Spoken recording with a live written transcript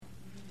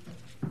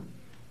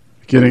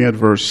Beginning at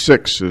verse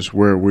 6 is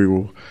where we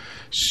will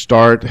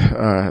start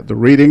the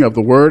reading of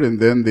the Word and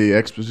then the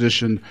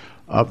exposition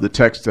of the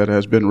text that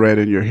has been read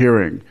in your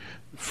hearing.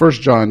 1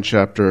 John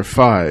chapter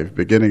 5,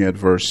 beginning at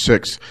verse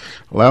 6.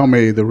 Allow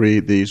me to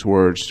read these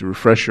words to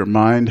refresh your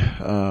mind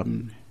at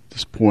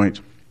this point.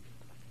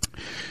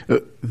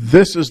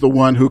 This is the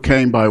one who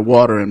came by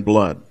water and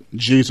blood,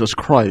 Jesus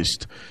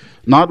Christ,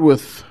 not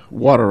with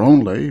water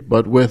only,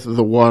 but with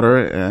the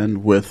water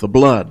and with the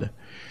blood.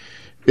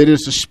 It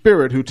is the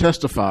Spirit who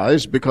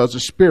testifies, because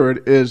the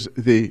Spirit is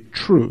the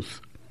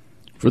truth.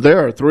 For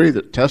there are three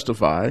that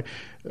testify,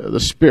 the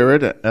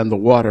Spirit and the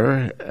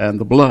water and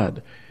the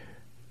blood.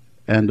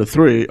 And the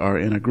three are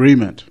in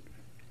agreement.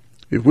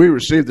 If we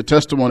receive the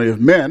testimony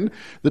of men,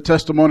 the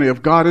testimony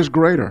of God is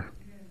greater.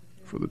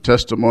 For the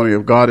testimony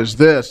of God is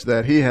this,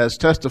 that he has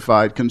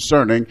testified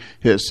concerning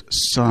his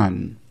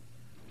Son.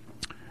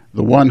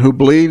 The one who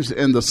believes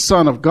in the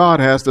Son of God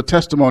has the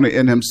testimony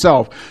in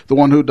himself. The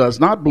one who does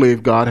not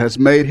believe God has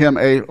made him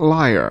a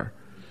liar,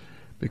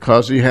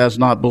 because he has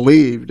not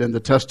believed in the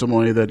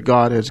testimony that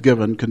God has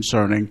given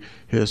concerning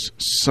his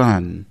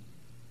Son.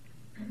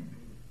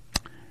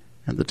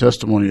 And the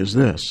testimony is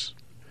this,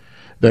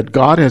 that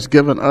God has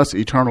given us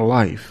eternal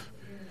life,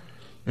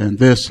 and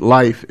this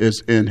life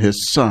is in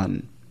his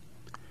Son.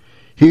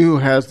 He who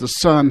has the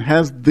Son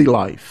has the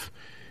life.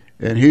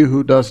 And he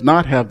who does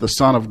not have the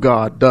Son of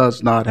God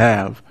does not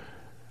have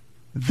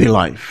the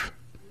life.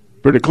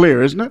 Pretty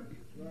clear, isn't it?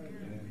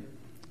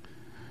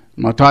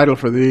 My title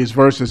for these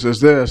verses is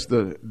this,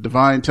 the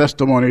divine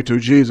testimony to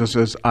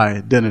Jesus'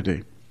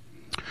 identity.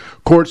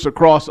 Courts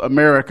across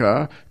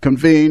America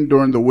convene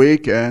during the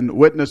week, and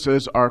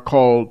witnesses are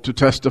called to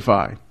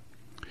testify.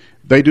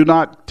 They do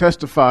not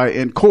testify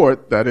in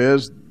court, that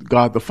is,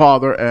 God the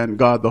Father and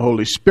God the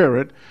Holy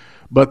Spirit,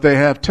 but they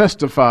have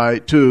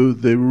testified to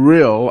the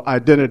real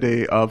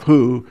identity of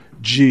who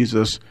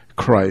Jesus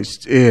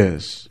Christ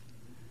is.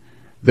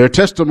 Their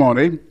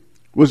testimony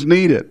was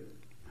needed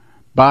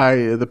by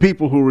the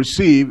people who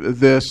received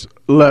this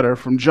letter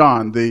from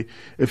John, the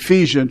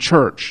Ephesian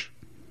church.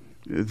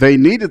 They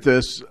needed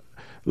this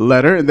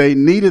letter and they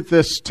needed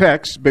this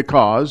text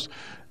because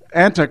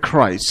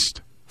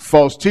Antichrist,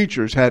 false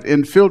teachers, had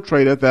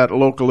infiltrated that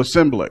local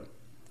assembly.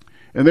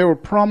 And they were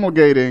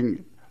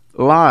promulgating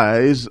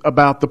lies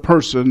about the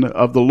person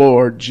of the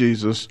Lord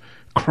Jesus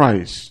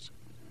Christ.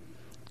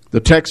 The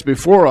text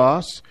before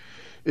us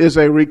is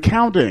a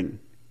recounting,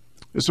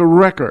 it's a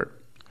record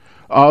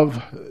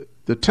of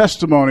the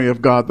testimony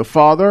of God the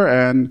Father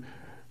and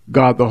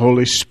God the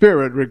Holy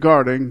Spirit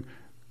regarding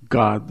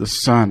God the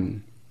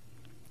Son.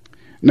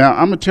 Now,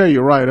 I'm going to tell you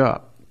right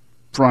up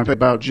front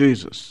about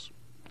Jesus.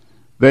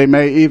 They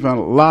may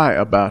even lie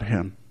about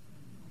him.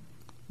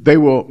 They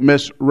will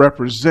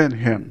misrepresent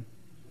him.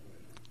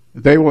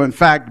 They will, in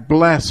fact,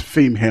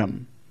 blaspheme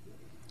him.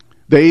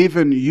 They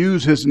even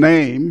use his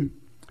name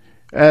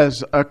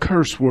as a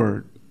curse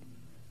word.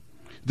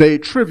 They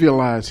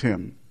trivialize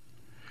him.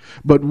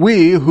 But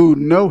we who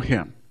know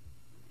him,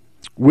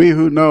 we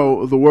who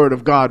know the Word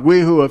of God,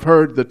 we who have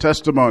heard the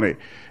testimony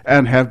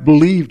and have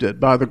believed it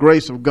by the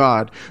grace of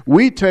God,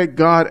 we take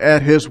God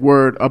at his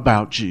word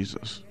about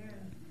Jesus.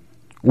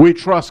 We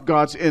trust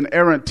God's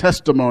inerrant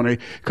testimony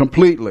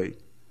completely.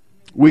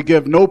 We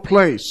give no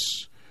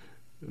place,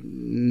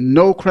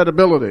 no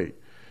credibility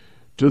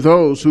to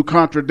those who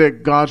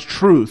contradict God's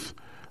truth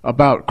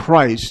about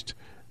Christ,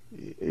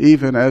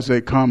 even as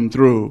they come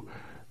through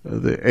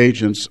the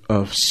agents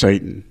of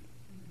Satan.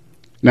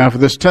 Now, for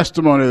this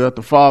testimony that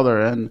the Father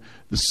and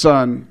the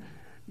Son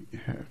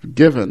have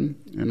given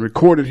and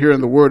recorded here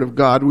in the Word of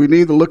God, we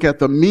need to look at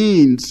the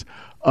means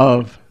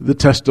of the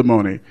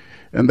testimony.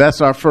 And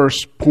that's our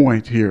first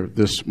point here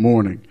this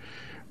morning.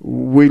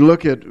 We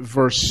look at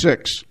verse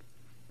 6.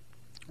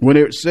 When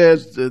it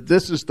says that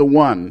this is the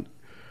one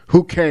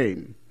who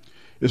came,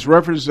 it's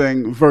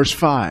referencing verse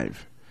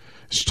 5.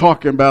 It's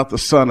talking about the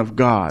Son of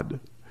God.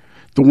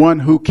 The one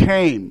who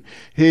came,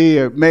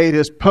 he made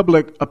his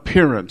public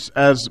appearance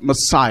as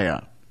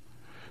Messiah.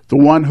 The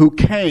one who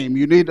came,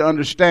 you need to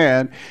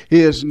understand,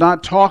 he is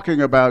not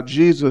talking about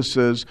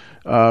Jesus'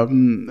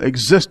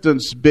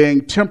 existence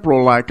being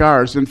temporal like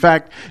ours. In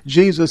fact,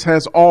 Jesus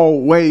has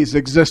always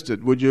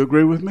existed. Would you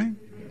agree with me?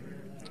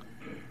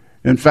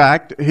 In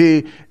fact,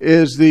 he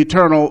is the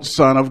eternal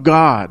Son of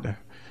God.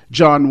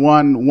 John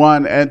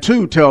 1 and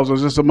 2 tells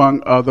us this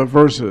among other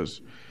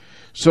verses.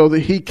 So that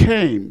he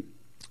came,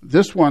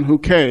 this one who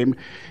came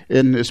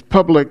in his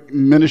public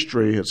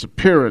ministry, his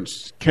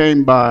appearance,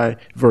 came by,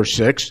 verse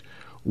 6,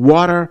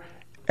 water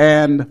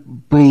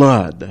and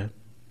blood.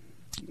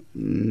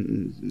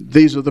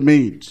 These are the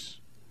means.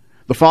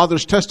 The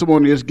Father's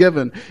testimony is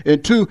given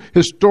in two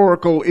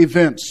historical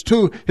events,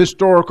 two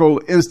historical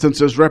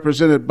instances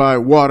represented by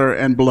water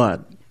and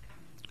blood.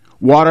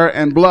 Water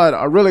and blood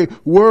are really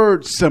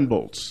word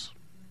symbols.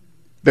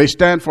 They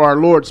stand for our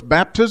Lord's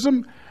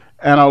baptism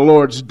and our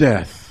Lord's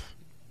death.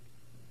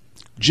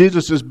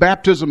 Jesus'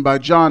 baptism by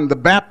John the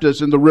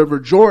Baptist in the River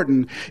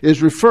Jordan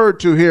is referred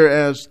to here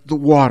as the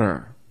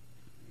water.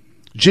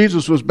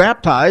 Jesus was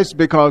baptized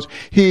because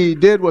he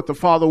did what the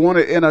Father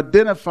wanted in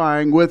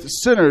identifying with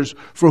sinners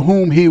for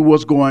whom he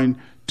was going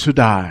to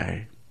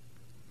die.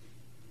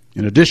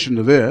 In addition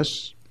to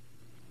this,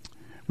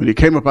 when he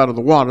came up out of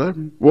the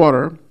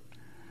water,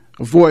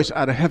 a voice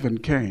out of heaven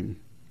came.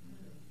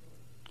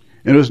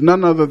 And it was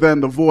none other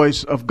than the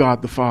voice of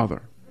God the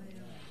Father.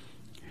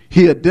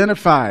 He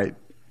identified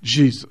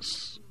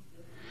Jesus.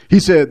 He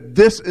said,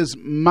 "This is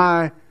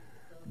my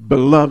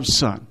beloved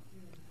Son,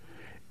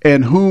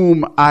 in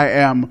whom I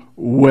am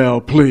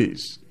well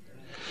pleased."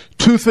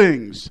 Two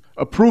things: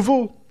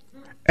 approval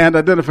and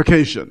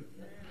identification.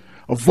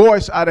 A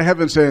voice out of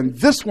heaven saying,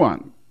 "This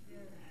one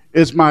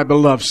is my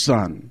beloved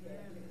Son.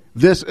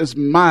 This is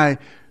my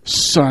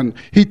Son."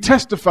 He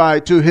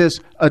testified to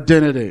his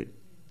identity.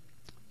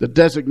 The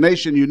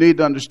designation, you need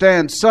to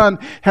understand, son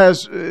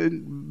has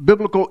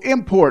biblical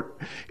import.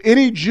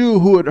 Any Jew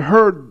who had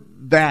heard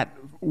that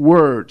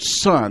word,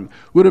 son,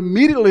 would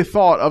immediately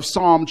thought of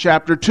Psalm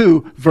chapter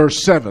 2,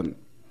 verse 7.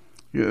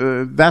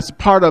 That's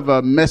part of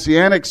a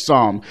messianic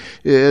psalm.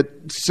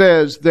 It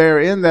says there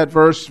in that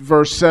verse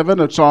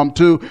 7 of Psalm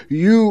 2,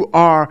 "You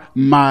are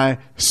my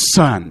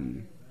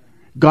son."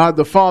 God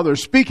the Father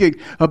speaking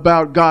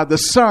about God the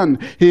Son.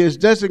 He is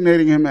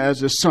designating him as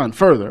his son.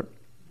 Further,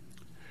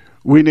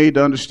 we need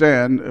to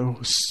understand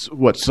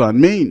what son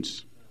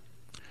means.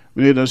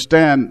 We need to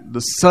understand the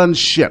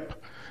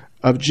sonship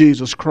of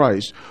Jesus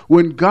Christ.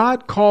 When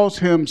God calls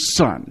him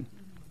son,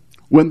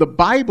 when the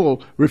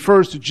Bible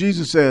refers to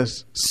Jesus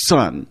as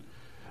Son,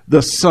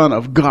 the Son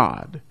of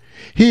God,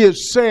 he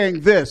is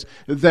saying this,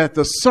 that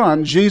the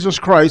Son, Jesus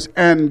Christ,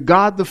 and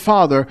God the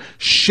Father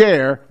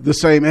share the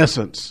same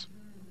essence.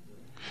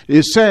 He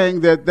is saying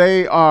that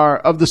they are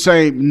of the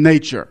same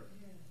nature.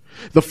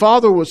 The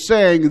Father was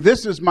saying,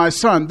 "This is my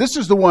Son. This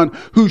is the one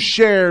who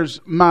shares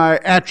my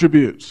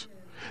attributes.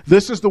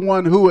 This is the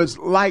one who is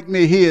like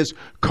me. He is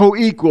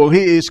co-equal.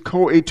 He is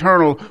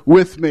co-eternal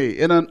with me."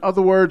 In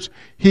other words,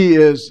 he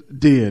is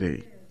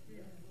deity.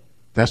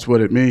 That's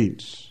what it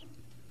means.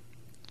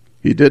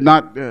 He did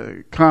not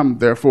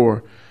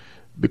therefore,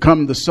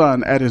 become the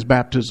Son at his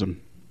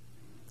baptism.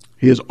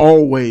 He has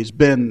always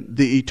been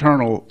the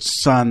eternal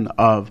Son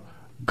of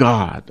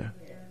God.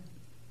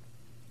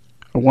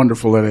 How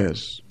wonderful it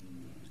is.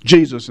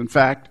 Jesus, in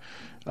fact,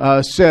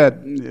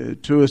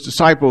 said to his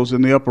disciples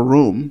in the upper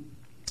room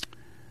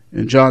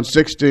in John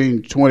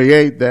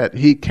 16:28 that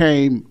he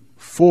came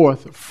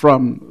forth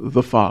from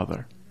the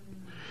Father.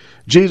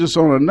 Jesus,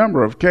 on a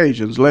number of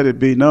occasions, let it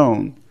be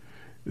known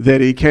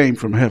that he came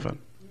from heaven.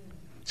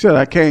 He said,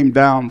 "I came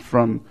down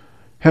from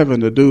heaven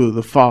to do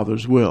the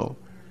Father's will."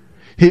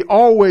 He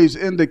always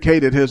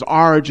indicated his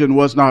origin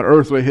was not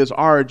earthly, his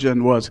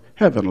origin was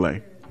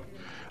heavenly.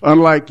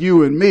 Unlike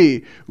you and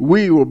me,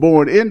 we were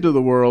born into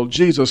the world.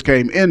 Jesus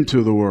came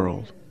into the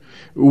world.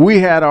 We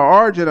had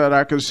our origin at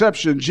our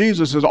conception.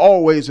 Jesus has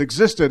always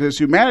existed. His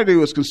humanity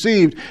was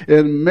conceived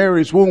in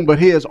Mary's womb, but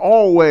he has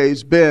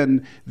always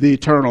been the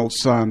eternal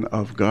Son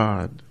of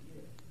God.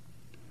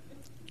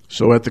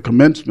 So at the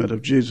commencement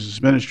of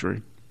Jesus'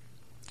 ministry,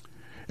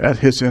 at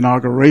his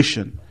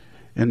inauguration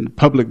in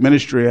public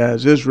ministry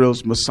as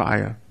Israel's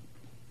Messiah,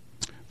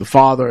 the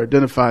Father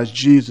identifies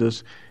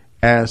Jesus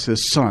as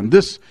his Son.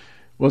 This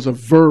was a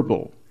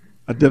verbal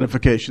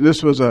identification.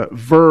 This was a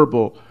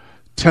verbal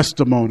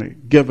testimony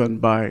given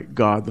by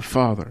God the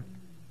Father.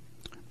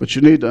 But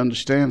you need to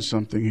understand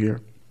something here,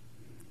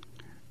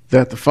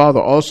 that the Father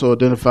also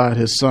identified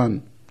his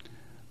Son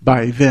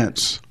by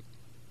events.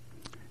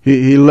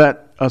 He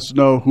let us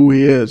know who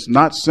he is,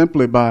 not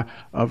simply by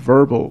a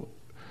verbal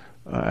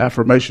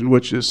affirmation,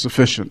 which is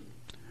sufficient,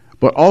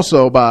 but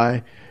also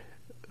by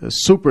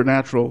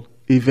supernatural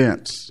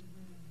events.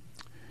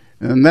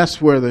 And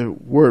that's where the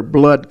word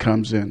blood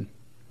comes in.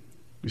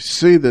 You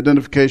see the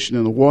identification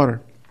in the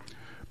water.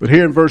 But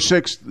here in verse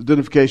 6, the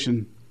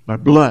identification by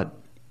blood.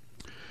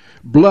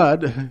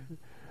 Blood,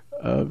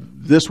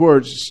 this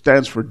word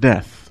stands for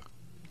death.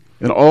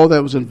 And all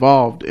that was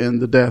involved in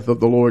the death of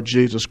the Lord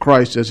Jesus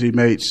Christ as he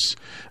makes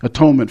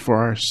atonement for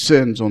our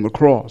sins on the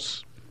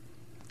cross.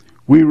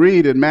 We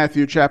read in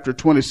Matthew chapter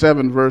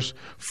 27, verse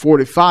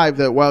 45,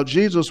 that while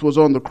Jesus was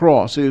on the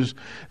cross, he was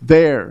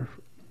there.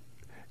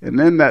 And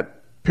in that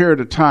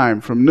period of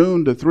time, from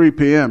noon to 3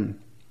 p.m.,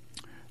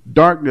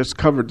 darkness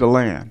covered the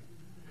land.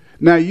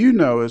 Now, you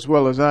know as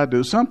well as I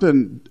do,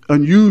 something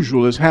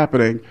unusual is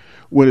happening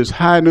when it's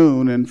high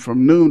noon, and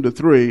from noon to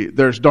 3,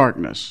 there's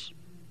darkness.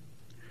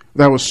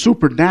 That was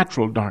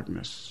supernatural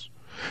darkness.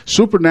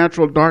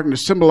 Supernatural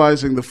darkness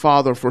symbolizing the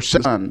Father for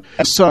Son.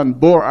 The Son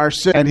bore our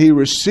sin, and he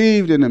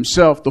received in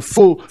himself the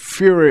full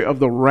fury of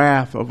the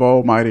wrath of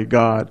Almighty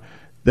God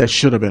that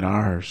should have been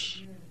ours.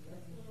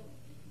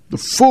 The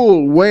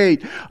full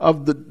weight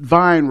of the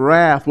divine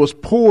wrath was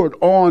poured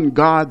on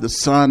God the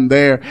Son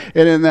there.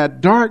 And in that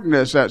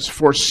darkness, that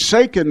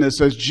forsakenness,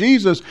 as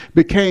Jesus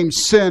became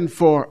sin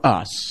for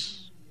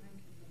us.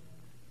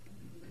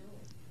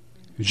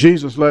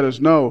 Jesus let us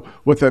know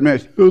what that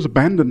meant. It was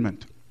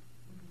abandonment.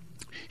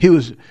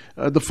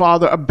 The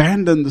Father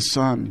abandoned the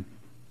Son.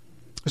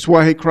 That's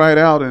why he cried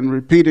out and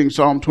repeating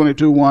Psalm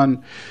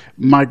 22:1,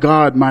 my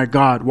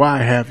God, why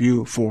have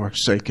you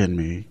forsaken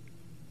me?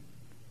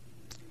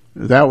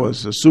 That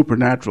was a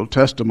supernatural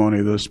testimony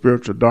of the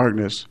spiritual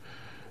darkness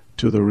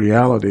to the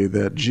reality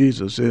that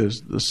Jesus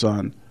is the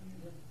Son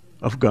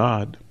of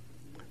God.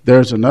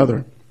 There's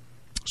another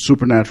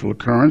supernatural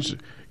occurrence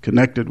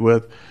connected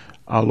with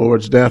our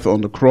Lord's death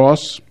on the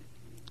cross.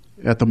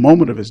 At the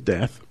moment of his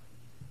death,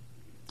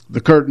 the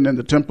curtain in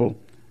the temple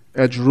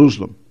at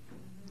Jerusalem,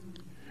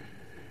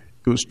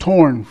 it was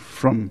torn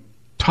from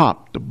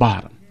top to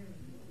bottom.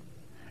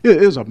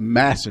 It is a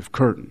massive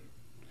curtain.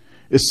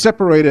 It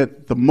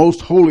separated the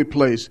most holy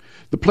place,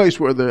 the place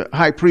where the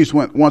high priest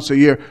went once a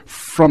year,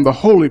 from the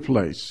holy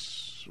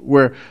place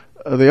where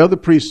the other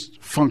priests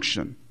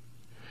function.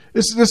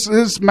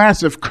 This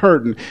massive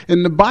curtain.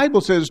 And the Bible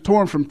says it's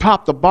torn from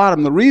top to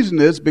bottom. The reason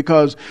is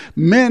because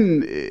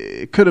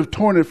men could have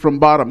torn it from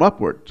bottom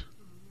upward.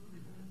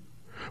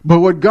 But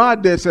what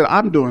God did said,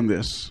 I'm doing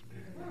this.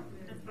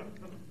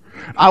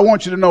 I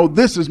want you to know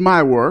this is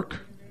my work.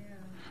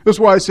 That's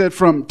why I said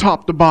from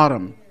top to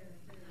bottom.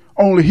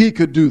 Only he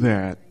could do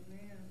that.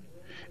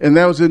 And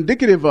that was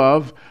indicative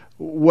of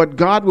what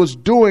God was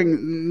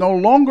doing. No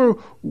longer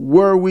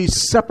were we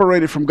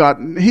separated from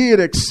God. He had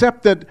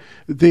accepted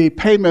the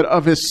payment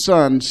of his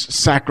son's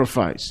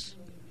sacrifice.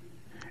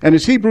 And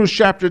as Hebrews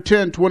chapter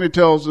 10:20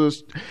 tells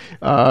us,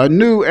 a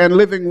new and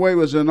living way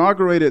was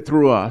inaugurated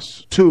through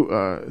us,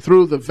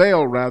 through the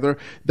veil rather,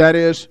 that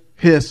is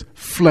his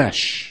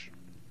flesh.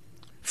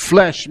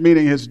 Flesh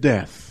meaning his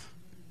death.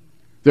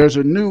 There's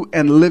a new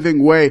and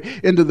living way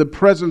into the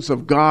presence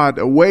of God,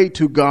 a way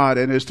to God,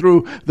 and it's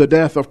through the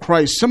death of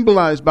Christ,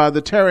 symbolized by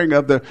the tearing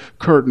of the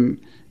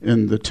curtain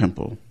in the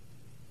temple.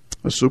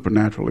 A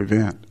supernatural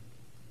event.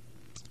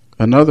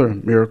 Another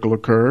miracle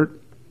occurred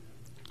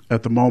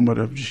at the moment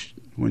of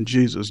when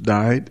Jesus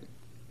died.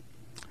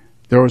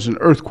 There was an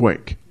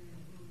earthquake.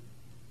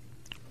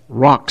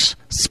 Rocks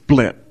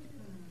split.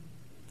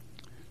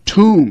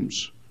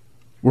 Tombs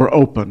were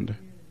opened.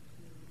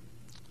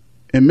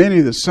 And many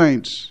of the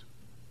saints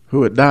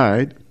who had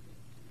died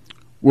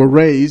were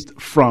raised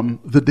from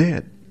the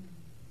dead.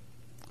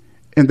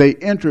 And they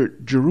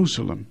entered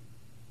Jerusalem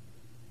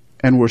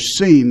and were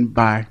seen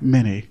by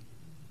many.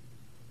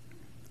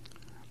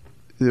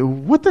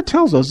 What that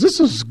tells us, this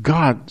is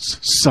God's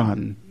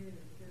Son.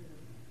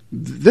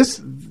 This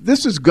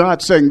is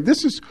God saying,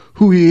 this is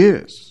who he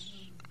is.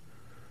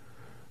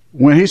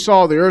 When he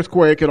saw the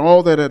earthquake and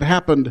all that had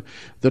happened,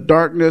 the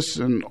darkness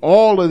and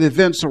all of the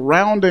events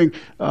surrounding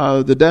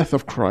the death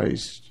of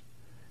Christ,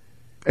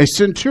 a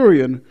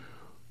centurion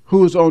who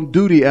was on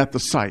duty at the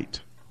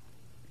site,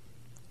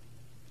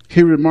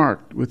 he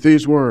remarked with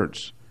these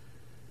words,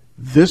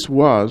 this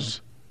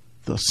was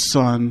the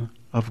Son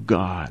of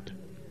God.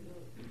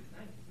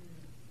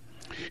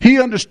 He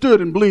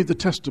understood and believed the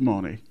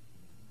testimony.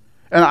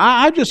 And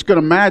I just can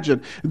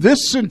imagine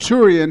this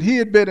centurion, he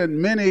had been in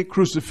many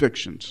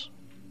crucifixions.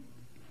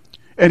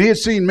 And he had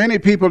seen many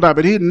people die,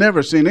 but he had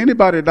never seen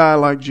anybody die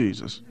like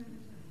Jesus.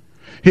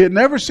 He had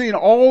never seen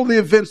all the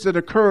events that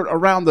occurred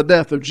around the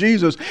death of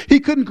Jesus. He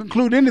couldn't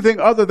conclude anything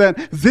other than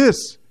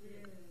this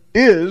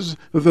is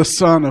the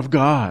Son of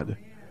God.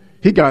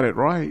 He got it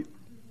right.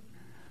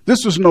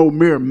 This was no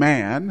mere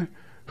man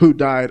who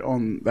died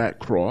on that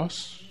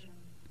cross.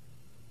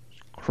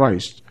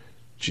 Christ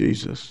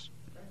Jesus.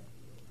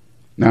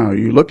 Now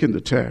you look in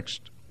the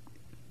text,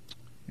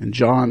 and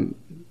John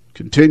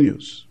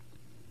continues,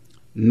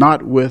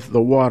 not with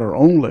the water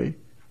only,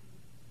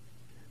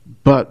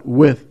 but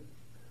with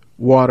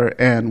water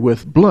and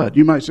with blood.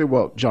 You might say,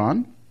 well,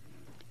 John,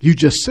 you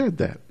just said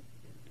that.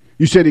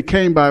 You said he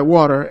came by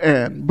water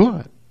and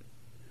blood.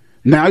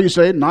 Now you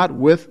say not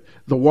with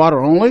the water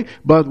only,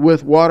 but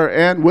with water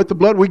and with the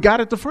blood. We got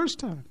it the first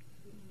time.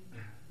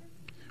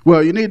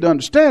 Well, you need to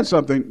understand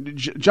something.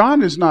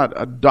 John is not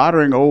a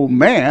doddering old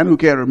man who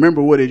can't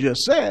remember what he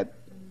just said.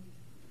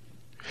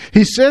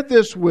 He said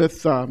this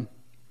with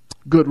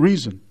good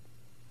reason.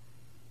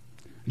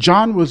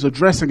 John was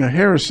addressing a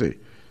heresy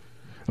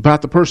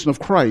about the person of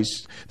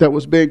Christ that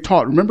was being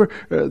taught. Remember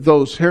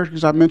those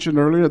heretics I mentioned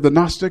earlier, the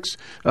Gnostics,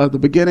 the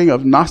beginning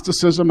of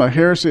Gnosticism, a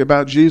heresy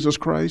about Jesus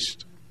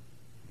Christ,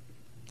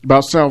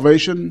 about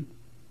salvation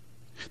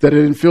that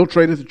had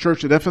infiltrated the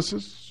church at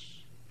Ephesus.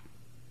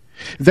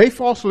 They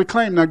falsely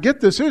claimed, now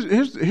get this,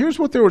 here's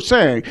what they were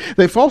saying.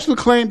 They falsely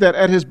claimed that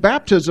at his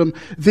baptism,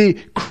 the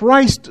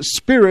Christ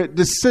Spirit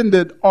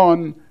descended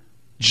on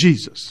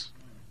Jesus.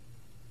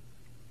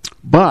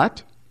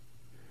 But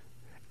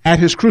at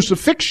his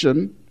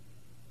crucifixion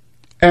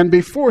and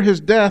before his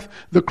death,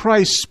 the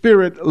Christ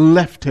Spirit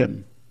left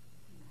him.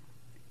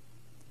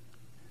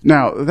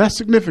 Now, that's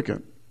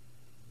significant.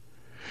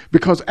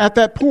 Because at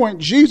that point,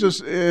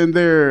 Jesus, in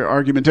their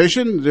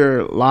argumentation,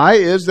 their lie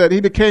is that he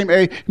became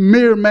a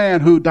mere man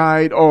who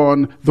died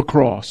on the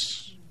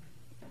cross.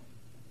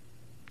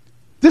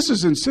 This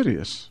is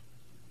insidious.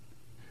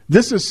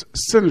 This is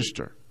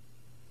sinister.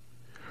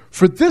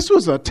 For this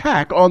was an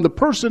attack on the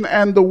person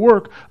and the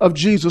work of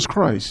Jesus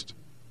Christ.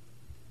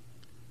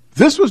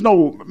 This was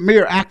no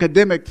mere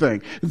academic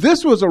thing.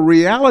 This was a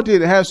reality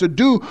that has to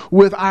do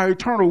with our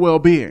eternal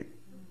well-being.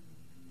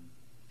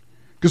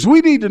 Because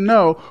we need to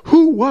know,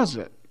 who was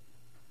it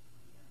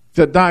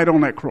that died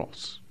on that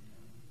cross?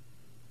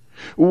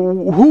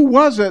 Who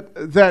was it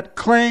that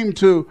claimed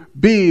to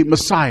be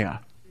Messiah?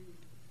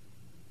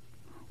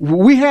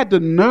 We had to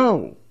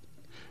know.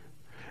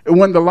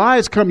 When the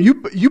lies come,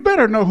 you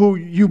better know who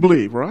you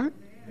believe, right?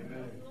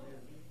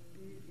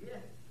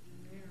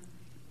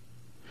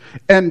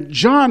 And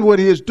John, what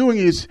he is doing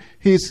is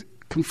he's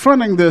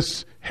confronting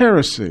this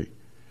heresy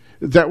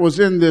that was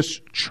in this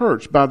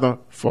church by the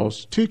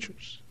false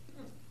teachers.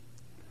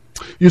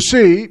 You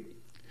see,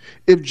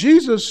 if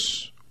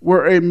Jesus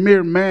were a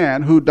mere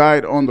man who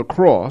died on the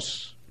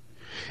cross,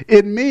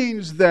 it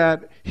means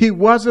that he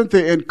wasn't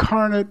the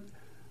incarnate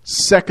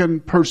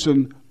second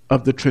person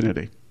of the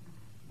Trinity.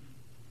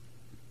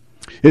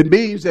 It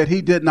means that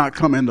he did not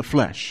come in the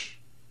flesh.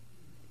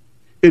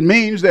 It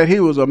means that he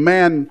was a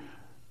man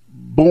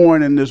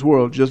born in this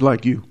world just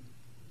like you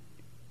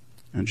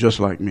and just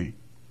like me.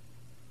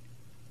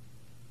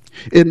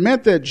 It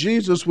meant that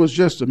Jesus was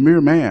just a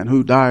mere man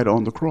who died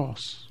on the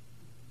cross.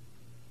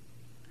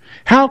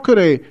 How could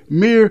a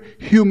mere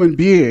human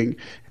being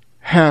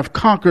have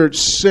conquered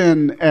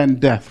sin and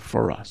death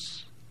for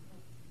us?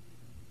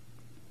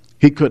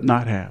 He could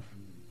not have.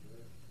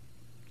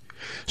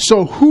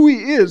 So who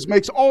he is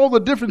makes all the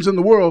difference in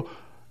the world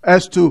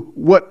as to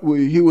what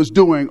he was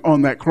doing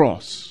on that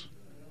cross.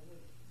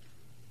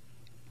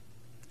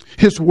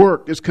 His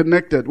work is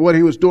connected, what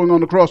he was doing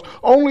on the cross.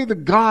 Only the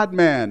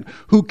God-man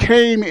who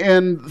came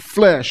in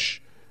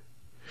flesh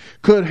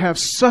could have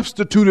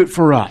substituted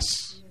for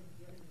us.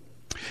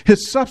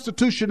 His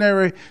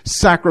substitutionary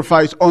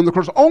sacrifice on the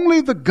cross.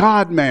 Only the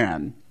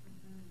God-man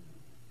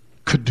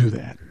could do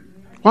that.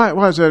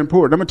 Why is that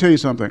important? I'm going to tell you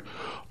something.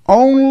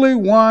 Only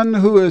one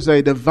who is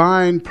a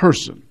divine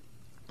person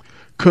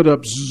could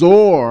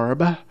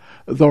absorb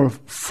the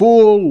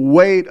full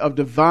weight of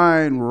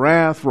divine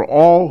wrath for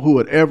all who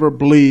would ever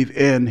believe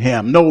in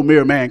him. No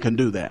mere man can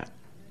do that.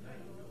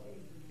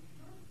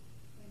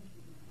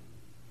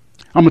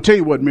 I'm going to tell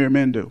you what mere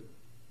men do.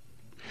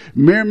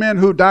 Mere men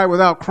who die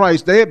without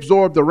Christ, they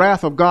absorb the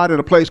wrath of God in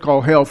a place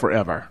called hell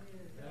forever.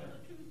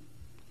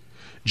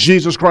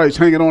 Jesus Christ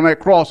hanging on that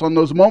cross, on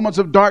those moments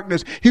of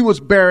darkness, he was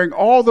bearing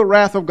all the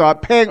wrath of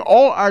God, paying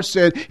all our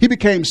sin. He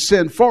became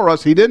sin for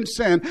us. He didn't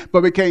sin,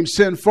 but became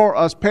sin for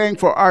us, paying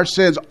for our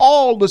sins,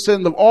 all the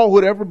sins of all who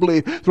would ever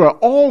believe. Throughout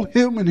all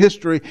human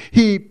history,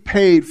 he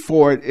paid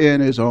for it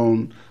in his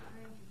own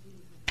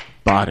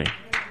body.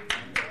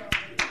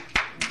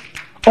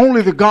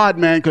 Only the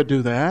God-man could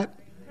do that.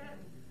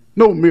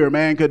 No mere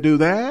man could do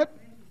that.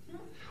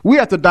 We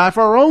have to die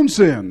for our own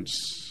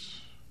sins.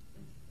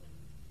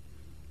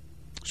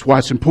 That's why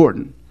it's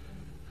important.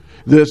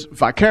 This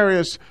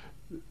vicarious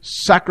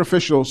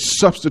sacrificial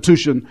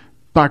substitution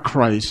by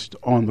Christ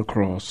on the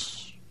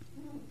cross.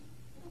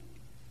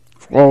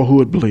 For all who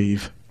would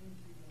believe,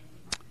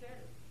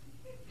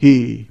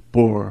 he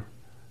bore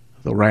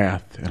the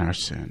wrath in our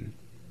sin.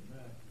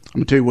 I'm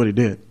going to tell you what he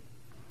did.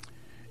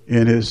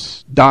 In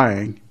his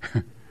dying,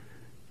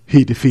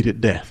 he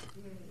defeated death.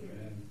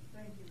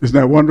 Isn't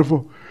that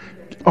wonderful?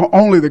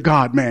 Only the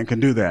God-man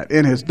can do that.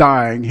 In his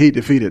dying, he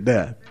defeated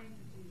death.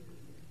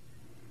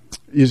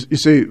 You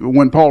see,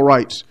 when Paul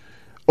writes,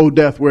 "O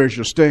death, where's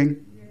your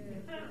sting?"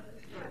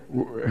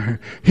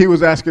 He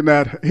was asking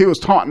that. He was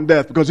taunting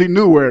death because he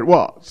knew where it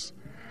was.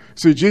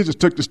 See, Jesus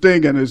took the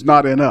sting and it's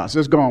not in us.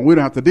 It's gone. We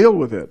don't have to deal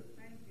with it.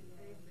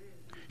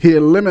 He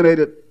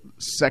eliminated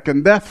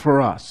second death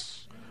for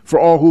us, for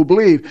all who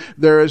believe.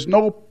 There's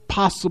no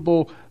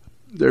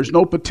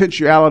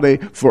potentiality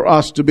for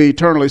us to be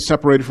eternally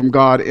separated from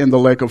God in the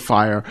lake of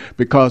fire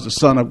because the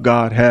Son of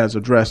God has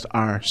addressed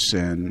our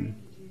sin.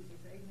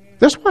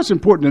 That's why it's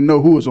important to know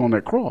who was on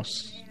that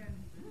cross.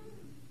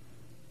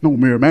 No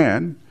mere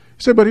man.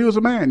 You say, but he was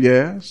a man.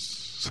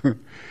 Yes.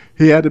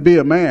 He had to be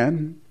a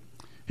man.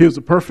 He was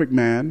a perfect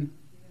man.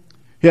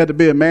 He had to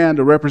be a man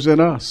to represent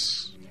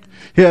us.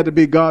 He had to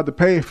be God to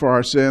pay for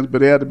our sins,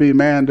 but he had to be a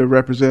man to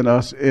represent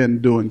us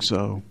in doing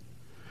so.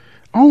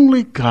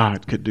 Only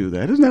God could do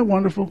that. Isn't that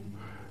wonderful?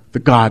 The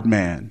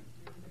God-man.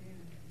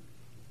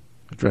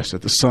 Addressed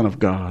at the Son of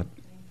God.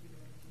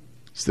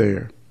 It's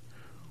there.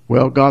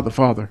 Well, God the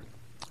Father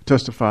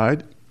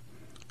testified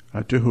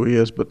to who he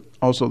is, but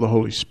also the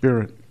Holy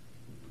Spirit.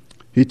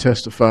 He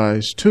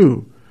testifies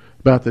too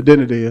about the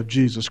identity of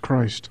Jesus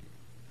Christ.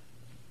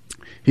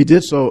 He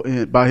did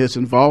so by his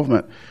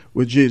involvement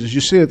with Jesus.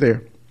 You see it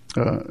there.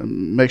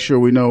 Make sure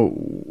we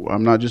know,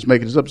 I'm not just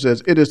making this up. It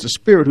says, it is the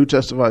Spirit who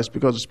testifies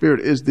because the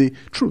Spirit is the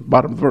truth.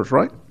 Bottom of the verse,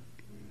 right?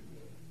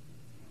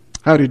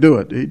 How did he do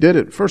it? He did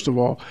it, first of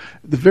all,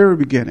 at the very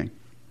beginning.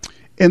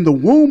 In the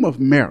womb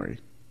of Mary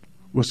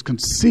was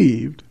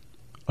conceived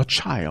a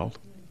child,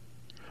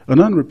 an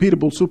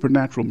unrepeatable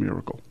supernatural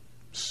miracle.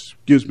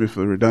 Excuse me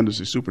for the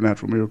redundancy,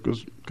 supernatural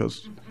miracles,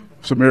 because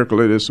it's a miracle,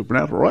 it is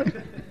supernatural, right?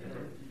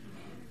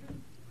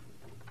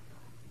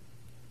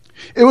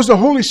 It was the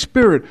Holy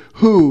Spirit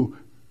who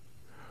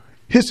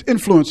His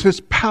influence, his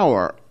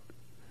power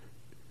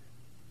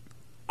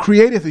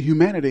created the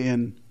humanity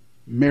in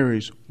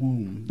Mary's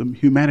womb, the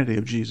humanity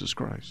of Jesus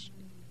Christ.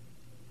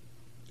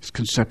 His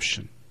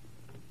conception.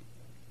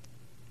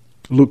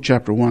 Luke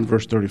chapter 1,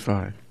 verse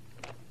 35.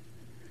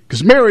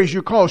 Because Mary, as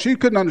you call, she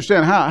couldn't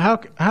understand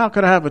how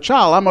could I have a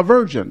child? I'm a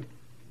virgin.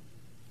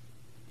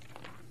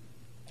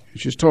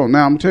 She's told.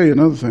 Now I'm going to tell you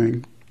another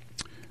thing.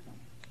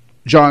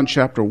 John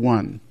chapter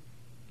 1.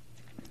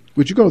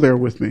 Would you go there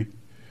with me?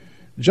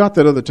 Jot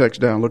that other text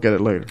down. Look at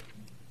it later.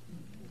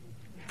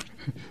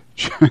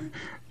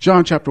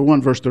 John chapter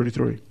 1, verse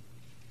 33.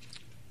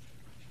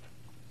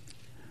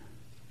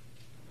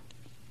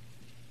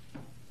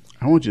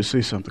 I want you to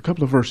see something. A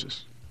couple of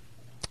verses.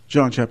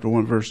 John chapter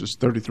 1, verses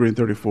 33 and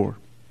 34.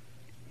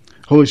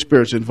 Holy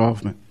Spirit's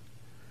involvement.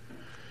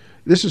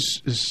 This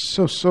is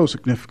so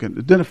significant,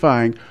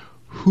 identifying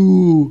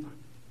who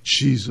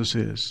Jesus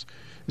is.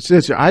 It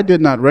says here, I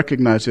did not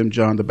recognize him,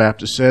 John the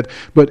Baptist said,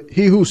 but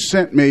he who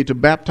sent me to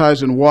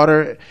baptize in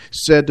water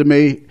said to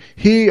me,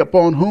 he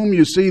upon whom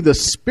you see the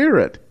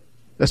Spirit,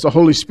 that's the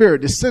Holy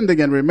Spirit,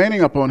 descending and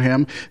remaining upon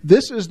him,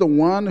 this is the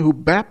one who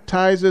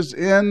baptizes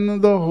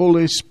in the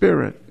Holy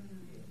Spirit.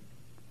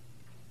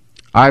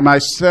 I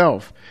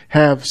myself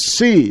have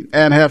seen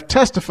and have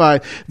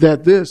testified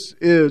that this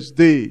is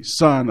the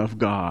Son of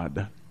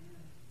God.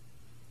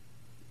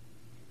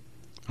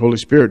 Holy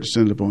Spirit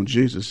descended upon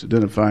Jesus,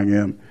 identifying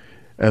him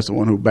as the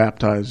one who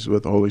baptizes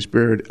with the Holy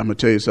Spirit. I'm going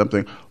to tell you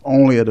something.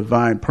 Only a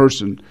divine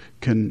person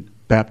can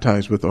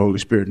baptize with the Holy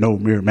Spirit. No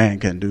mere man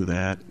can do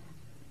that.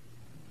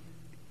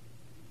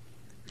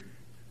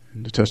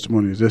 And the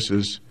testimony is this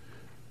is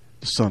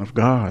the Son of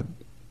God.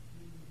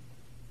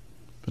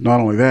 But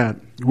not only that,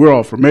 we're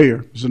all familiar.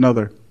 There's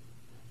another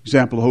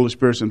example of the Holy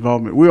Spirit's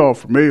involvement. We're all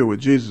familiar with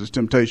Jesus'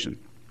 temptation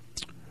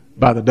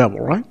by the devil,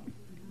 right?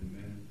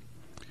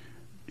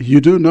 You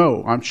do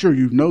know, I'm sure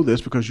you know this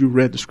because you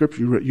read the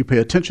scripture, you pay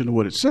attention to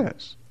what it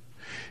says.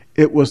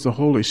 It was the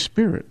Holy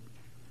Spirit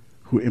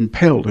who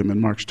impelled him, in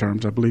Mark's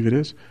terms, I believe it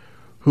is,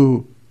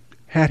 who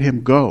had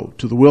him go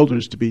to the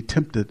wilderness to be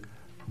tempted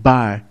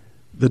by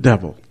the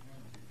devil.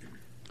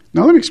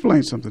 Now let me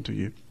explain something to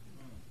you.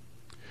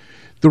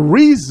 The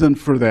reason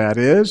for that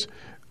is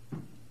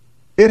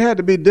it had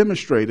to be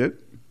demonstrated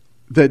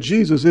that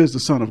Jesus is the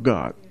Son of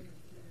God.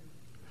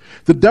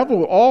 The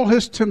devil, all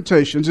his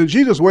temptations, and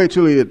Jesus waited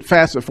till he had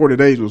fasted 40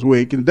 days and was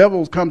weak, and the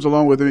devil comes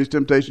along with his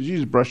temptations.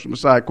 Jesus brushed them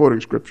aside,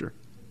 quoting Scripture.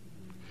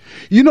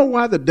 You know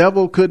why the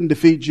devil couldn't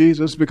defeat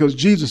Jesus? Because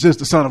Jesus is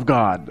the Son of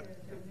God.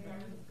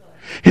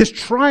 His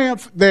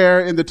triumph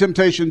there in the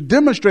temptation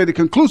demonstrated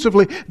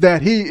conclusively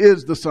that he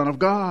is the Son of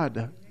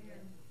God.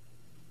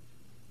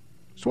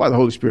 That's why the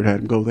Holy Spirit had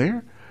him go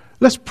there.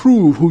 Let's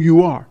prove who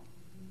you are.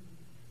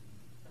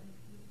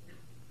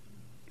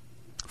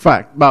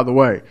 Fact, by the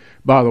way,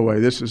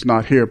 this is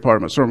not here part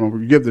of my sermon. I'm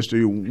going to give this to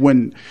you.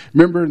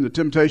 Remember in the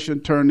temptation,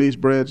 turn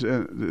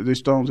these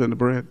stones into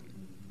bread?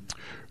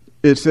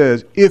 It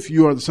says, if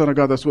you are the Son of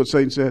God, that's what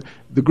Satan said.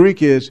 The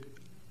Greek is,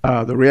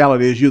 the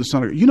reality is you're the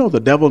Son of God. You know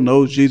the devil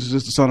knows Jesus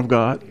is the Son of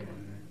God.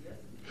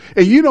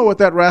 And you know what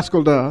that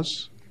rascal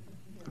does?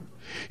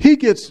 He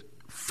gets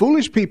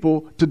foolish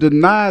people to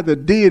deny the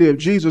deity of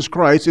Jesus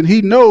Christ, and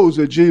he knows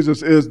that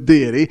Jesus is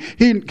deity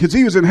because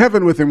he was in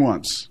heaven with him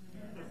once.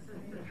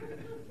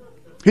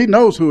 He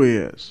knows who he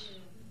is.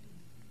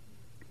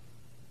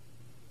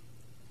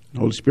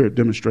 The Holy Spirit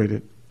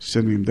demonstrated,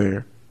 sending him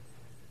there.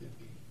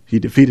 He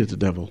defeated the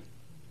devil.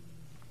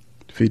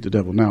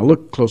 Now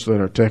look closely at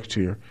our text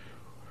here.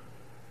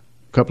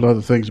 A couple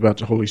other things about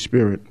the Holy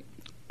Spirit.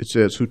 It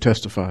says, who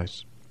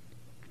testifies?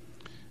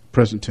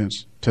 Present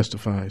tense,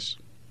 testifies.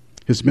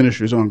 His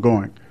ministry is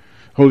ongoing.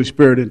 Holy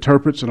Spirit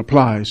interprets and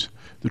applies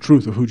the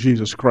truth of who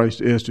Jesus Christ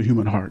is to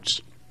human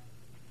hearts.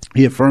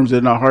 He affirms it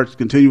in our hearts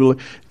continually.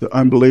 The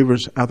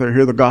unbelievers out there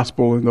hear the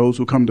gospel, and those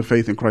who come to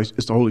faith in Christ,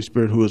 it's the Holy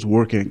Spirit who is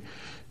working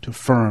to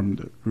affirm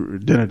the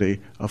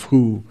identity of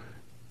who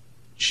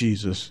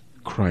Jesus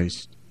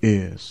Christ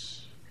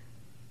is.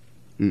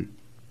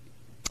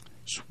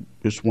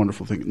 It's a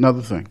wonderful thing.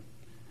 Another thing,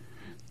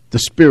 the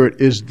Spirit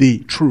is the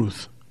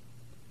truth.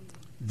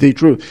 The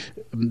truth.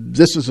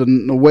 This is a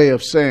way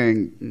of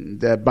saying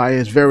that by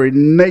his very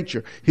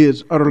nature, he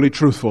is utterly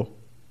truthful.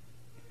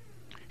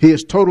 He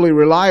is totally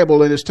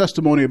reliable in his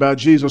testimony about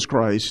Jesus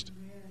Christ.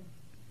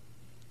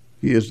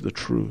 He is the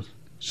truth,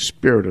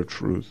 Spirit of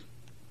truth.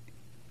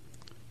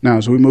 Now,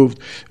 as we move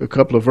a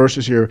couple of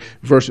verses here,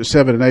 verses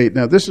 7 and 8.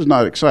 Now, this is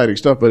not exciting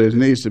stuff, but it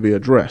needs to be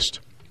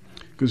addressed.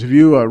 Because if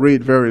you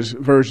read various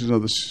versions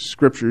of the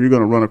Scripture, you're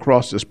going to run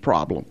across this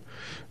problem.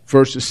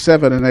 Verses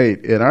 7 and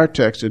 8 in our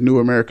text, in New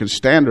American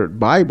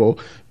Standard Bible,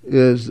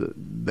 is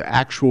the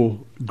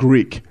actual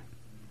Greek.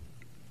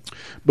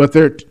 But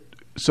there are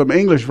some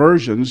English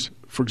versions.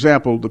 For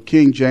example, the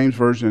King James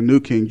Version and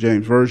New King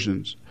James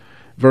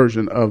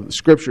version of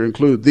Scripture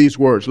include these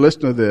words.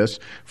 Listen to this.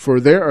 For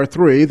there are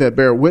three that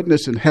bear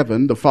witness in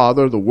heaven, the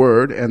Father, the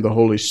Word, and the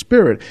Holy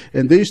Spirit.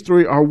 And these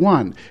three are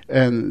one.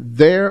 And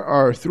there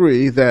are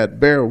three that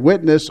bear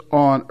witness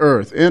on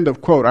earth. End of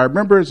quote. I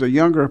remember as a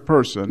younger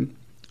person,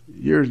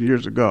 years and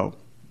years ago.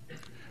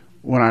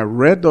 When I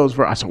read those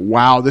verses, I said,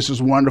 wow, this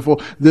is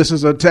wonderful. This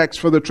is a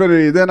text for the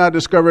Trinity. Then I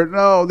discovered,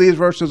 no, these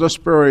verses are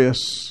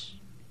spurious.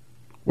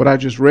 What I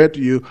just read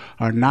to you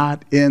are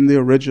not in the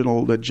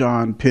original that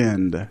John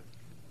penned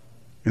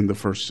in the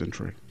first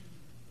century.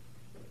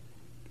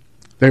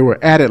 They were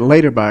added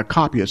later by a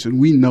copyist, and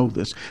we know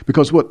this.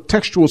 Because what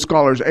textual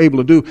scholars are able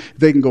to do,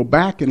 they can go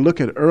back and look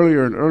at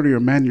earlier and earlier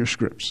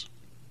manuscripts.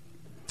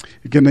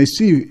 Again, they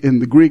see in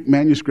the Greek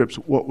manuscripts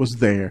what was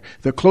there.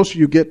 The closer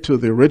you get to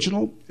the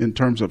original in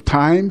terms of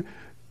time,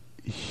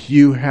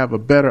 you have a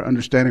better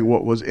understanding of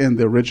what was in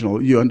the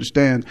original. You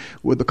understand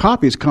what the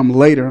copies come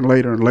later and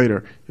later and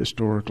later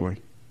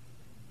historically.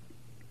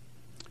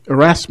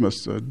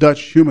 Erasmus, a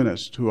Dutch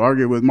humanist who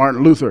argued with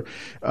Martin Luther,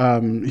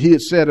 he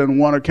had said on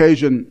one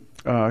occasion,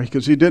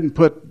 because he didn't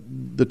put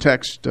the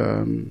text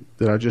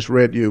that I just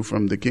read you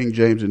from the King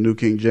James and New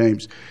King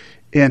James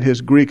in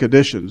his Greek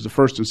editions, the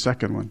first and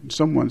second one.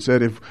 Someone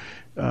said,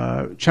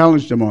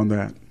 challenged him on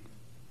that.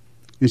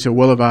 He said,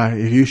 well,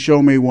 if you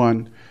show me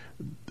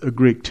a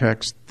Greek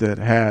text that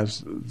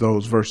has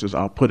those verses,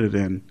 I'll put it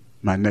in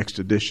my next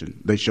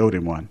edition. They showed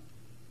him one.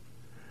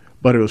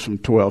 But it was from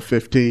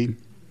 1215.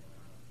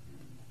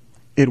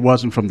 It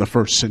wasn't from the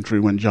first century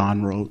when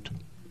John wrote.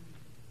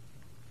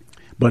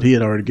 But he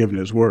had already given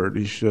his word.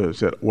 He should have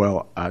said,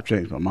 well, I've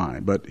changed my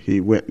mind. But he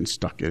went and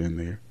stuck it in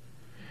there.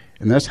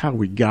 And that's how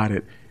we got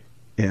it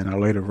in our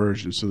later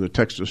version. So the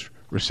Textus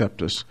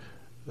Receptus,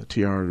 the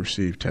TR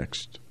received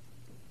text.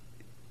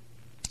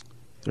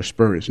 They're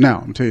spurious. Now,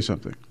 I'm going to tell you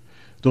something.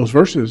 Those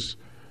verses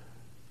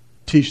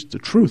teach the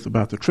truth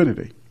about the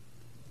Trinity.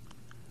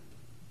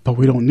 But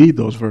we don't need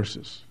those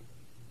verses.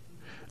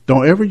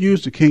 Don't ever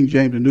use the King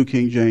James and New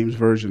King James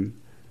Version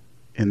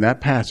in that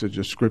passage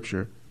of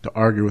Scripture to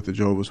argue with the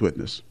Jehovah's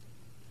Witness.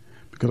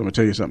 Because I'm going to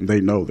tell you something,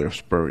 they know they're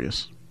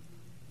spurious.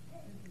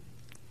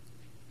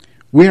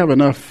 We have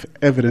enough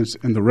evidence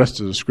in the rest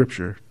of the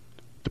Scripture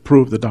to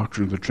prove the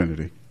doctrine of the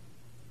Trinity.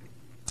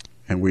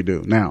 And we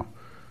do. Now,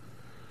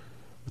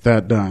 with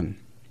that done,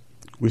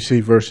 we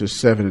see verses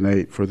 7 and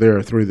 8. For there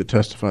are three that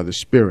testify, the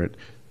Spirit,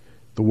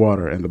 the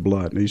water, and the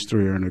blood. And these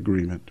three are in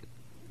agreement.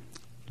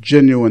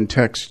 Genuine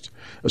text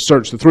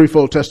asserts the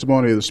threefold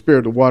testimony of the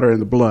Spirit, the water,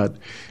 and the blood.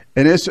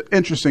 And it's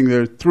interesting,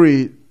 there are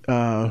three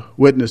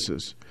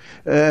witnesses.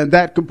 And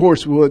that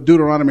comports with what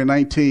Deuteronomy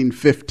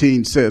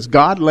 19:15 says.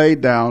 God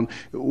laid down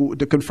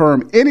to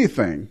confirm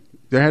anything,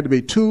 there had to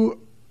be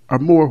two or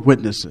more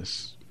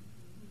witnesses.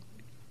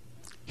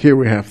 Here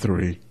we have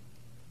three.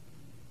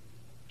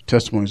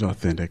 Testimony is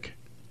authentic.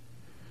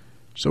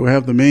 So we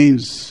have the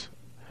means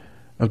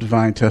of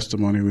divine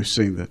testimony. We've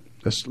seen that.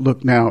 Let's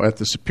look now at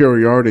the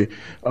superiority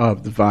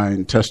of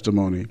divine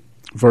testimony.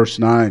 Verse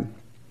 9.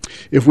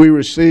 If we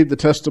receive the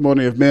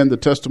testimony of men, the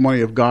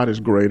testimony of God is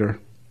greater.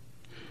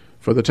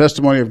 For the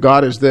testimony of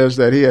God is this,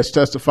 that he has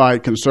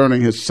testified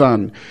concerning his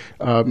Son.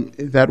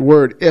 That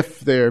word,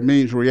 if there,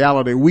 means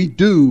reality. We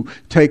do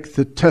take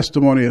the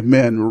testimony of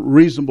men,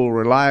 reasonable,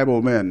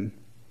 reliable men.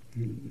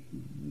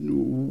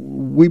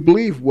 We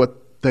believe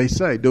what they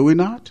say, do we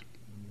not?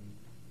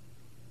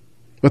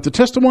 But the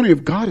testimony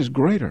of God is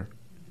greater.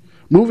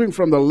 Moving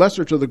from the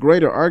lesser to the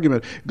greater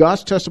argument,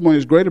 God's testimony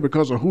is greater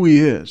because of who he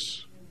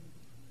is.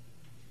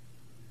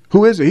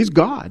 Who is he? He's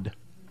God.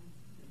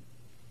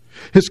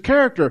 His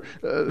character,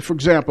 for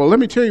example, let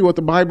me tell you what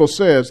the Bible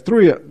says.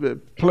 Three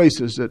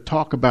places that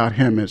talk about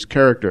him, his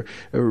character,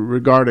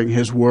 regarding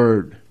his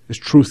word, his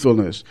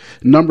truthfulness.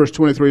 Numbers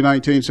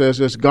 23:19 says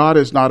this, God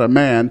is not a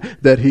man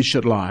that he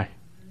should lie.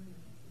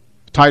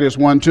 Titus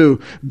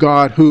 1:2,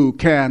 God who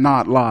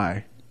cannot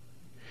lie.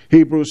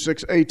 Hebrews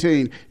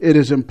 6:18, it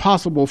is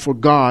impossible for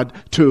God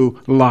to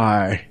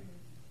lie.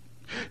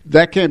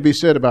 That can't be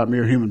said about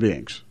mere human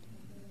beings.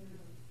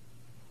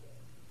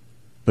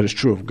 But it's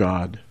true of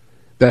God.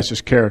 That's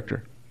his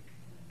character.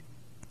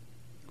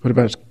 What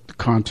about his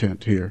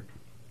content here?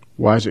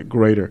 Why is it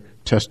greater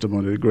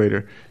testimony, the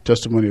greater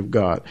testimony of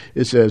God?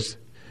 It says,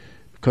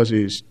 because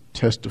he has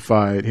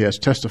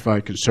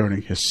testified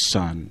concerning his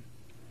Son.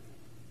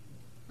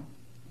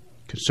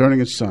 Concerning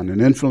his Son,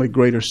 an infinitely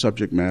greater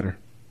subject matter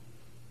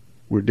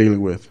we're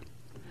dealing with.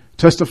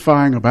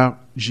 Testifying about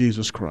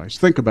Jesus Christ.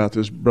 Think about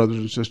this, brothers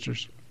and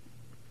sisters.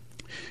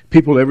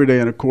 People every day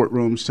in a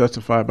courtroom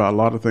testify about a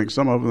lot of things.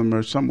 Some of them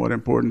are somewhat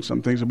important.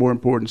 Some things are more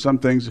important. Some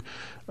things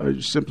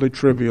are simply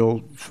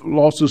trivial.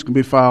 Lawsuits can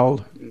be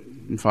filed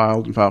for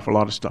a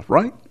lot of stuff,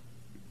 right?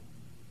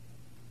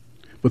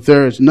 But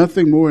there is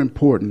nothing more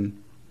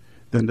important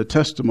than the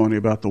testimony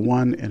about the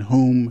one in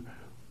whom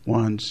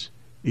one's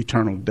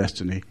eternal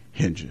destiny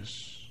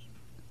hinges.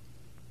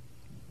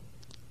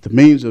 The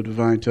means of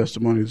divine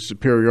testimony, the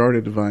superiority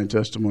of divine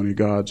testimony,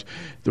 God's,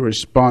 the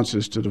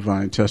responses to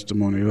divine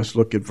testimony. Let's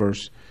look at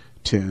verse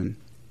 10.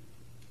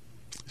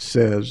 It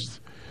says,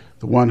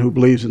 the one who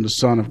believes in the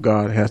Son of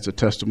God has the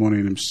testimony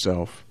in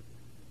himself.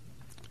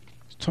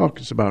 It's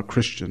talking about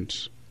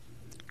Christians.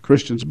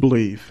 Christians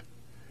believe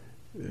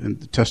in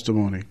the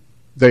testimony.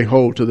 They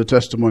hold to the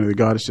testimony that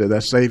God has said.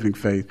 That's saving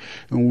faith.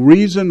 And the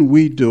reason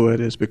we do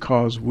it is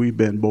because we've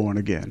been born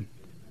again.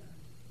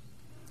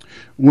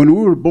 When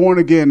we were born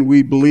again,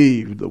 we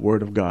believed the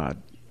Word of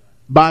God.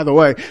 By the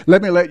way,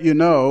 let me let you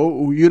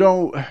know, you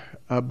don't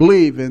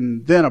believe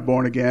and then are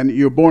born again.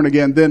 You're born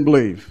again, then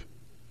believe.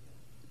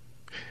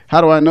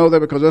 How do I know that?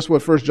 Because that's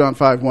what 1 John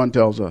 5:1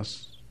 tells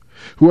us.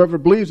 Whoever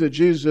believes that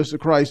Jesus is the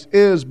Christ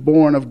is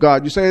born of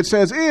God. You say it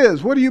says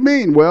is. What do you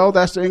mean? Well,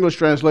 that's the English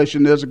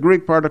translation. There's a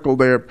Greek particle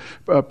there,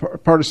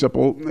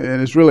 participle,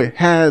 and it's really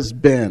has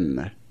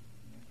been.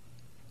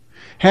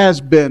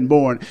 Has been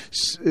born,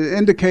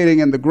 indicating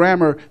in the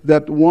grammar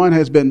that one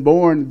has been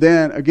born,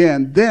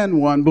 then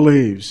one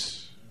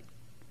believes.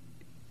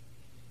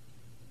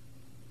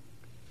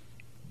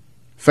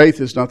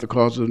 Faith is not the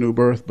cause of the new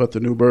birth, but the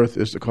new birth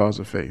is the cause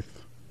of faith.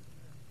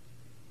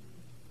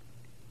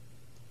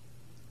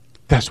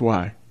 That's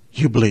why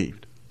you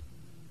believed.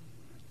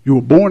 You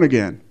were born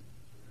again.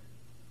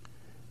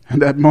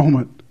 And that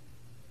moment,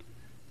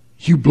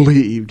 you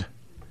believed.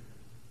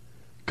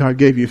 God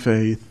gave you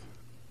faith.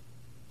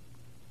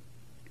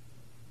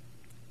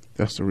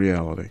 That's the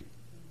reality.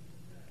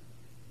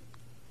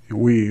 And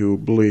we who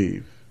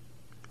believe,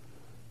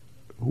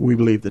 we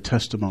believe the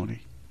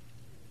testimony.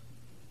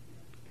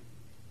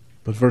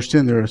 But verse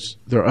 10, there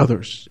are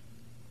others.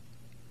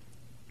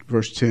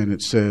 Verse 10,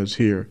 it says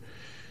here,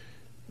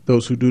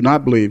 those who do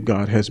not believe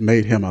God has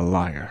made him a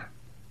liar.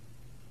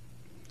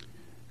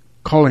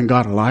 Calling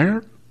God a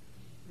liar?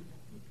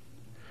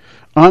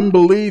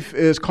 Unbelief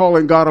is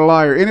calling God a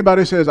liar.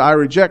 Anybody says, I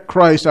reject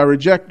Christ, I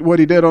reject what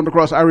he did on the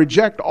cross, I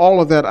reject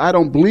all of that, I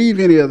don't believe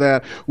any of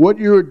that, what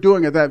you're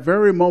doing at that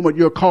very moment,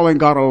 you're calling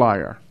God a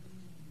liar.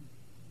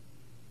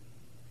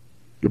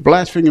 You're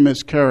blaspheming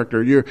his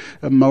character. You're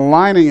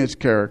maligning his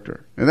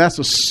character. And that's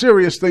a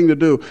serious thing to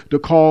do, to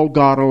call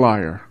God a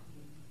liar.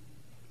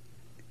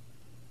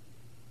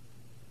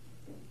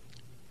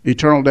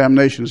 Eternal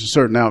damnation is a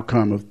certain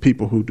outcome of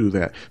people who do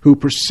that, who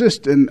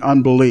persist in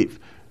unbelief,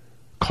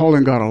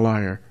 calling God a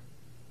liar,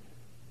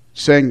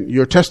 saying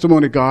your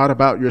testimony, God,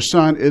 about your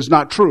son is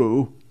not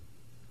true.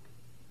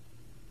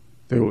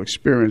 They will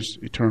experience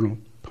eternal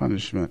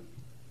punishment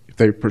if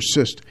they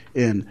persist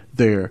in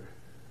their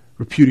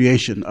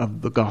repudiation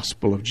of the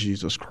gospel of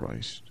Jesus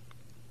Christ.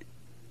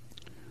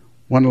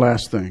 One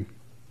last thing,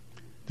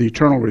 the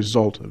eternal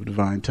result of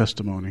divine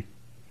testimony,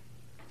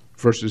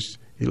 verses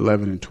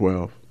 11 and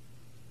 12.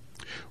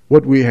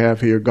 What we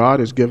have here,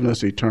 God has given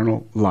us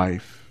eternal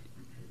life.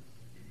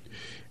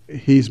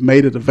 He's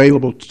made it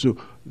available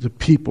to the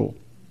people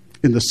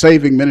in the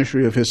saving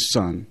ministry of his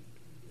Son.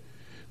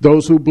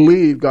 Those who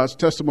believe God's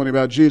testimony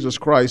about Jesus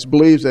Christ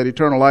believes that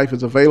eternal life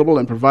is available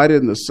and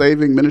provided in the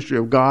saving ministry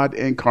of God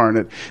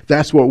incarnate.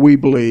 That's what we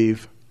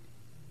believe.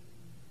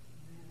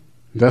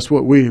 That's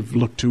what we've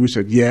looked to. We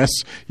said, yes,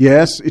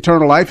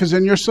 eternal life is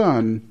in your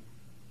Son.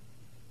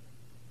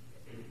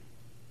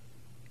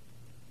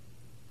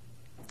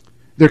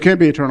 There can't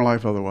be eternal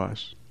life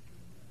otherwise.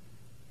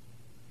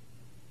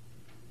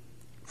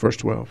 Verse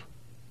 12.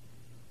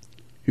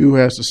 He who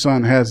has the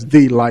Son has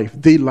the life.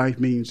 The life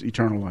means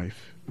eternal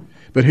life.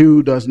 But he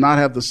who does not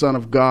have the Son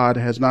of God,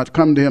 has not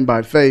come to him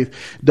by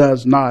faith,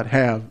 does not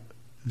have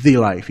the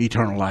life,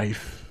 eternal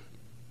life.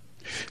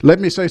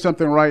 Let me say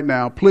something right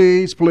now.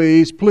 Please,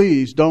 please,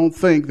 please don't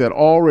think that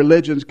all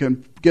religions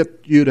can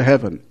get you to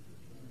heaven.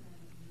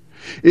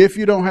 If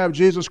you don't have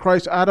Jesus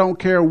Christ, I don't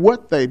care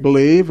what they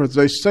believe or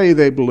they say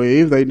they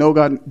believe, they know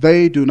God,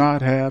 they do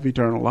not have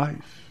eternal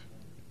life.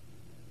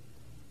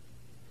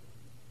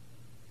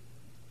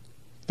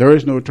 There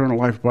is no eternal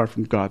life apart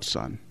from God's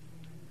Son.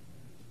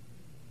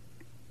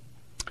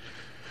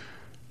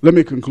 Let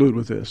me conclude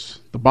with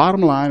this. The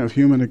bottom line of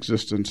human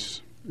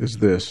existence is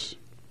this: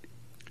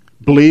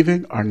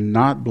 believing or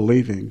not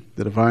believing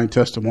the divine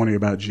testimony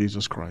about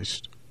Jesus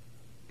Christ.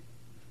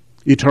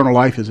 Eternal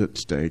life is at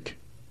stake.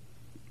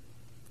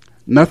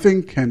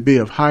 Nothing can be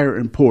of higher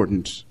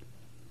importance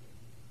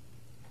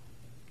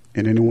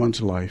in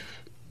anyone's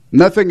life.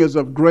 Nothing is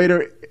of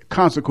greater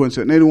consequence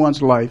in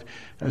anyone's life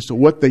as to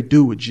what they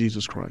do with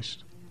Jesus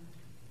Christ.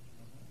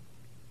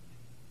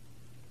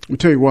 Let me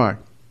tell you why.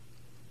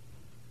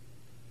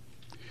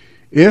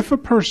 If a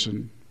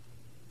person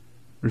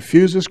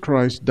refuses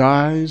Christ,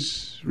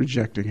 dies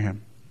rejecting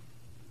him,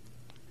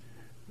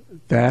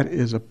 that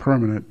is a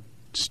permanent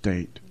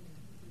state.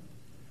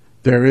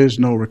 There is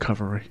no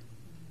recovery.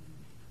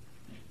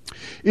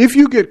 If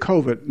you get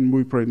COVID, and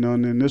we pray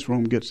none in this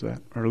room gets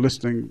that, or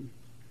listening,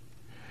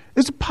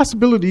 it's a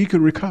possibility you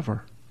could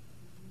recover.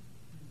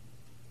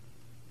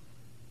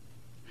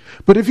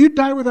 But if you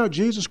die without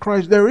Jesus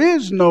Christ, there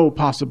is no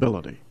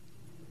possibility.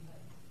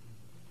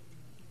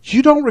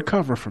 You don't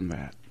recover from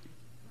that.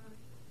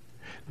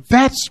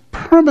 That's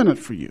permanent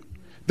for you.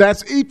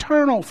 That's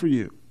eternal for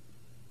you.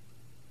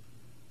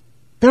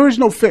 There is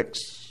no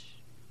fix.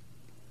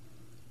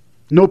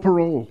 No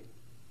parole.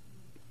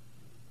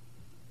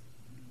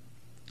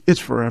 It's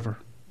forever.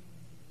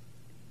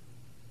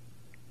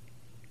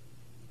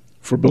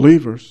 For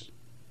believers,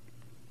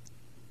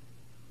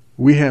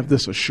 we have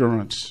this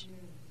assurance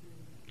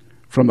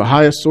from the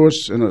highest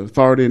source and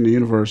authority in the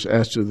universe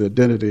as to the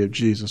identity of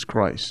Jesus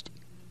Christ.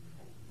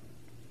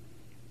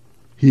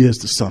 He is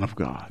the Son of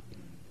God.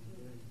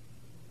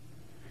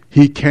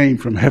 He came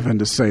from heaven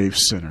to save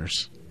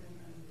sinners.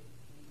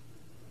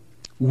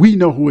 We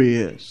know who he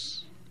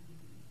is.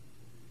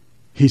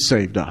 He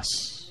saved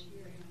us.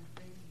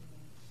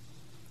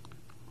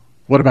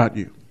 What about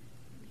you?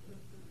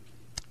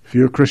 If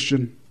you're a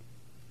Christian,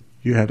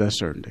 you have that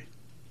certainty.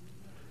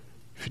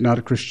 If you're not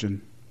a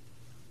Christian,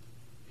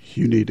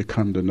 you need to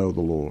come to know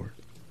the Lord.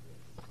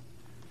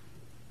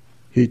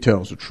 He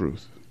tells the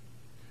truth.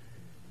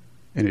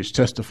 And it's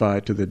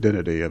testified to the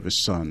identity of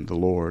his Son, the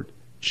Lord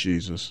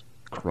Jesus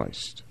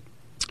Christ.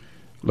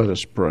 Let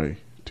us pray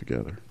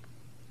together.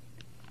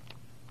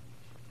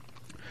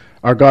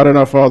 Our God and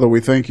our Father, we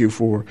thank you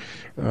for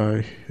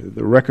the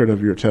record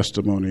of your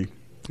testimony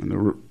and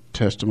the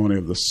testimony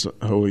of the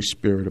Holy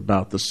Spirit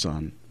about the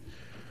Son.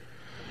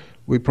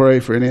 We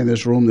pray for any in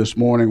this room this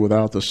morning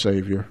without the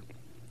Savior,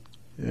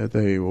 that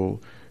they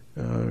will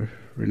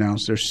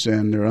renounce their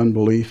sin, their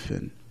unbelief,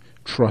 and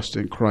trust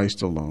in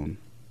Christ alone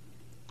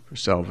for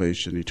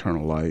salvation,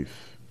 eternal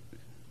life.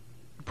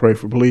 Pray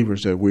for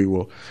believers that we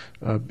will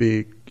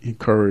be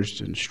encouraged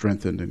and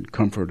strengthened and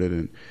comforted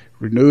and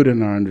renewed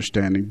in our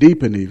understanding,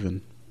 deepened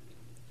even,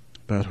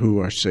 about who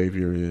our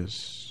Savior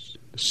is,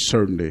 the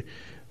certainty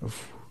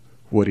of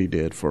what he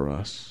did for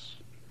us.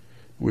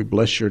 We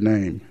bless your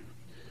name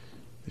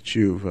that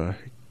you've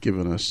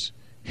given us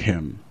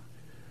him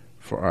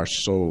for our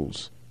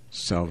soul's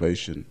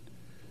salvation,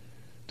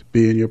 to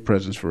be in your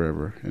presence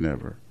forever and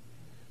ever,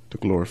 to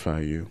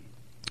glorify you.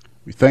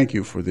 We thank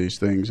you for these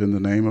things in the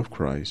name of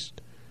Christ.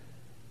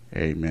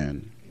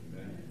 Amen.